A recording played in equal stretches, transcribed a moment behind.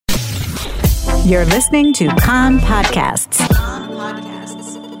You're listening to Kan Podcasts.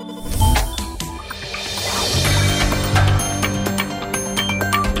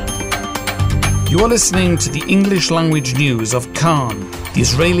 You are listening to the English language news of Kan, the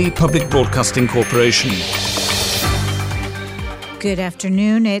Israeli Public Broadcasting Corporation. Good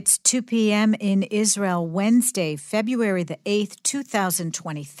afternoon. It's 2 p.m. in Israel, Wednesday, February the 8th,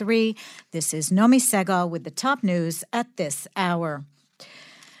 2023. This is Nomi Segal with the top news at this hour.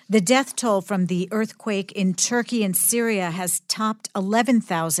 The death toll from the earthquake in Turkey and Syria has topped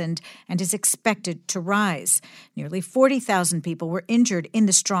 11,000 and is expected to rise. Nearly 40,000 people were injured in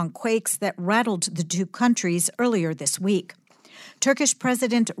the strong quakes that rattled the two countries earlier this week. Turkish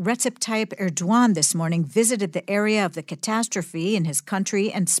President Recep Tayyip Erdogan this morning visited the area of the catastrophe in his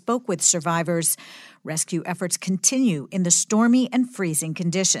country and spoke with survivors. Rescue efforts continue in the stormy and freezing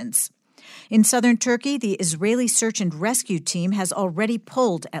conditions. In southern Turkey, the Israeli search and rescue team has already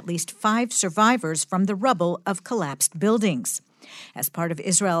pulled at least 5 survivors from the rubble of collapsed buildings. As part of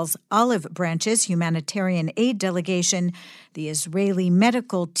Israel's Olive Branch's humanitarian aid delegation, the Israeli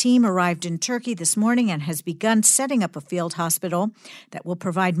medical team arrived in Turkey this morning and has begun setting up a field hospital that will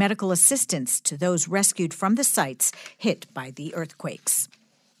provide medical assistance to those rescued from the sites hit by the earthquakes.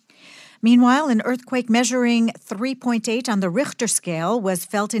 Meanwhile, an earthquake measuring 3.8 on the Richter scale was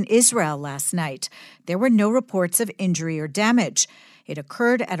felt in Israel last night. There were no reports of injury or damage. It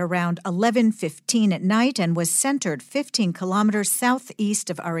occurred at around 11:15 at night and was centered 15 kilometers southeast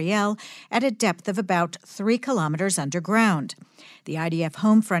of Ariel at a depth of about 3 kilometers underground. The IDF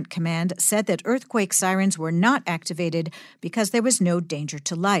Homefront Command said that earthquake sirens were not activated because there was no danger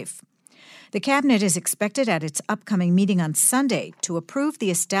to life. The cabinet is expected at its upcoming meeting on Sunday to approve the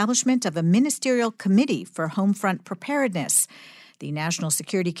establishment of a ministerial committee for homefront preparedness. The National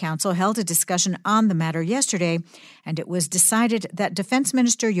Security Council held a discussion on the matter yesterday, and it was decided that Defense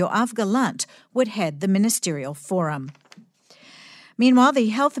Minister Yoav Gallant would head the ministerial forum. Meanwhile, the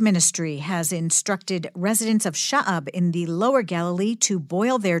Health Ministry has instructed residents of Sha'ab in the Lower Galilee to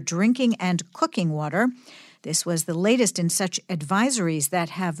boil their drinking and cooking water. This was the latest in such advisories that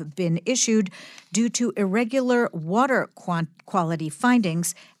have been issued due to irregular water quality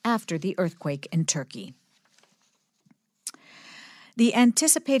findings after the earthquake in Turkey. The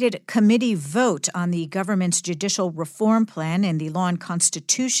anticipated committee vote on the government's judicial reform plan in the Law and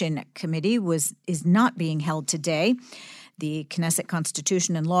Constitution Committee is not being held today. The Knesset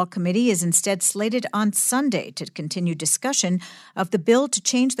Constitution and Law Committee is instead slated on Sunday to continue discussion of the bill to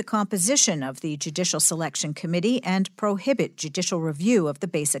change the composition of the Judicial Selection Committee and prohibit judicial review of the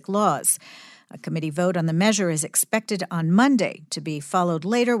basic laws. A committee vote on the measure is expected on Monday, to be followed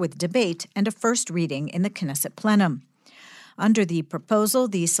later with debate and a first reading in the Knesset plenum. Under the proposal,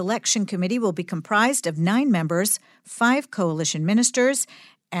 the Selection Committee will be comprised of 9 members, 5 coalition ministers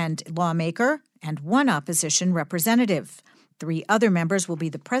and lawmaker, and 1 opposition representative. 3 other members will be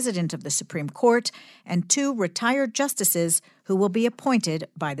the president of the Supreme Court and 2 retired justices who will be appointed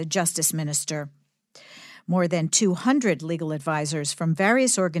by the Justice Minister. More than 200 legal advisors from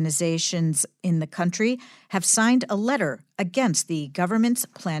various organizations in the country have signed a letter against the government's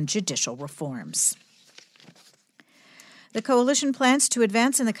planned judicial reforms. The coalition plans to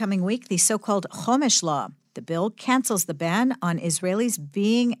advance in the coming week the so-called Chomesh Law. The bill cancels the ban on Israelis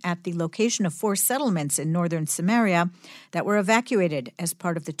being at the location of 4 settlements in northern Samaria that were evacuated as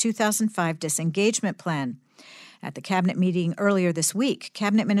part of the 2005 disengagement plan. At the cabinet meeting earlier this week,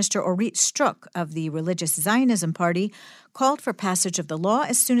 Cabinet Minister Orit Struk of the Religious Zionism Party called for passage of the law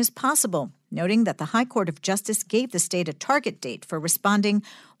as soon as possible, noting that the High Court of Justice gave the state a target date for responding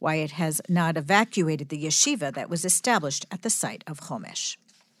why it has not evacuated the yeshiva that was established at the site of Chomesh.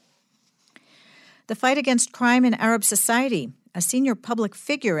 The fight against crime in Arab society. A senior public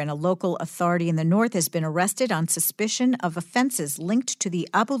figure in a local authority in the north has been arrested on suspicion of offenses linked to the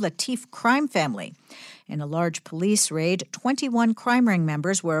Abu Latif crime family. In a large police raid, 21 crime ring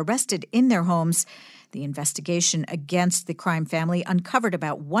members were arrested in their homes. The investigation against the crime family uncovered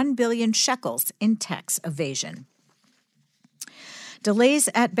about 1 billion shekels in tax evasion. Delays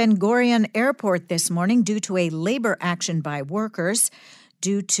at Ben Gurion Airport this morning due to a labor action by workers.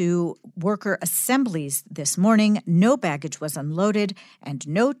 Due to worker assemblies this morning, no baggage was unloaded and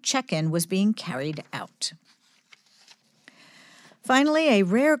no check-in was being carried out. Finally, a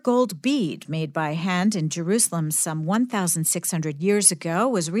rare gold bead made by hand in Jerusalem some 1,600 years ago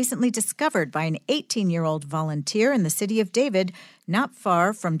was recently discovered by an 18-year-old volunteer in the city of David, not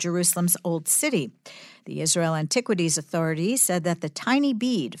far from Jerusalem's Old City. The Israel Antiquities Authority said that the tiny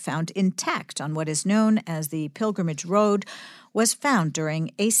bead found intact on what is known as the Pilgrimage Road was found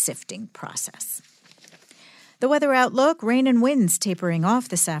during a sifting process. The weather outlook, rain and winds tapering off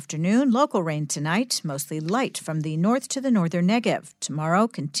this afternoon. Local rain tonight, mostly light from the north to the northern Negev. Tomorrow,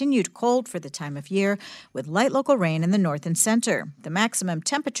 continued cold for the time of year with light local rain in the north and center. The maximum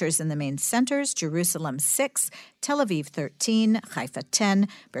temperatures in the main centers, Jerusalem 6, Tel Aviv 13, Haifa 10,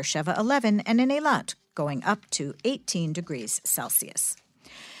 Beersheba 11, and in Eilat going up to 18 degrees Celsius.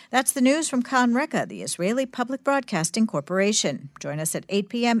 That's the news from Kan Reka, the Israeli Public Broadcasting Corporation. Join us at 8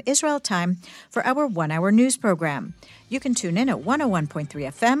 p.m. Israel time for our one-hour news program. You can tune in at 101.3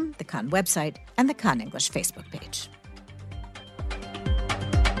 FM, the Kan website, and the Kan English Facebook page.